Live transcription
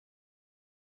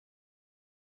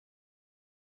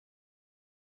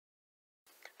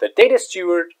The data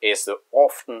steward is the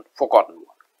often forgotten one,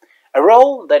 a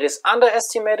role that is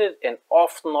underestimated and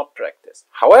often not practiced.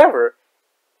 However,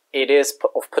 it is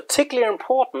of particular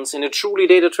importance in a truly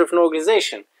data-driven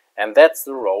organization, and that's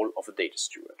the role of a data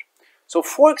steward. So,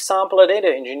 for example, a data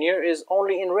engineer is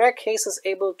only in rare cases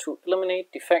able to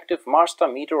eliminate defective master,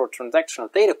 meter, or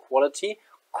transactional data quality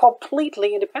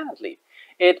completely independently.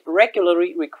 It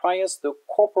regularly requires the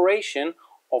cooperation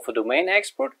of a domain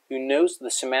expert who knows the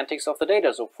semantics of the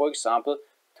data. So, for example,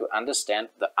 to understand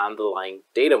the underlying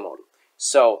data model.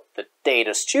 So, the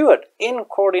data steward, in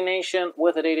coordination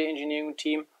with the data engineering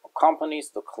team,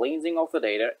 accompanies the cleansing of the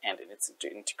data and in its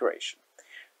integration.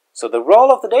 So, the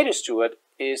role of the data steward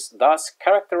is thus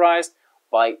characterized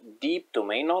by deep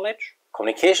domain knowledge,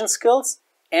 communication skills,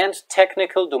 and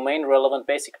technical domain-relevant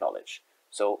basic knowledge.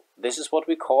 So, this is what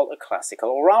we call a classical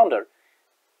all-rounder,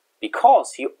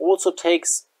 because he also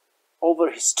takes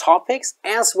over his topics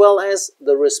as well as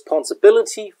the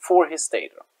responsibility for his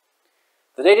data.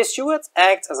 The data steward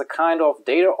acts as a kind of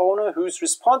data owner who is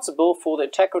responsible for the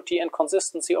integrity and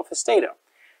consistency of his data.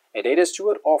 A data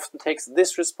steward often takes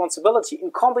this responsibility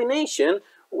in combination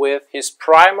with his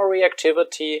primary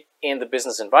activity in the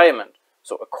business environment.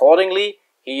 So accordingly,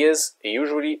 he is a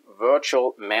usually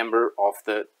virtual member of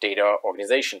the data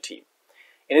organization team.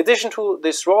 In addition to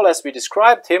this role, as we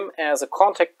described him as a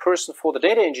contact person for the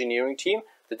data engineering team,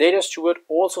 the data steward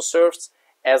also serves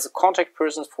as a contact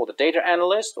person for the data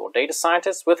analyst or data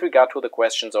scientist with regard to the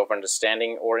questions of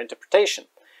understanding or interpretation.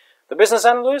 The business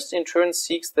analyst in turn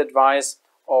seeks the advice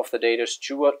of the data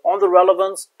steward on the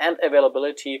relevance and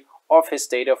availability of his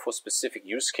data for specific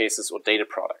use cases or data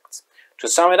products. To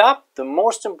sum it up, the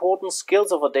most important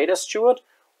skills of a data steward,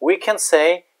 we can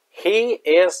say he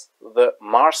is the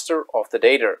master of the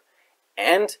data,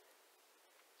 and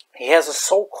he has a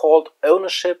so-called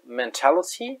ownership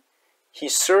mentality. He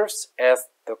serves as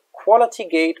the quality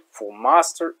gate for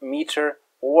master, meter,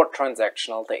 or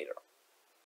transactional data.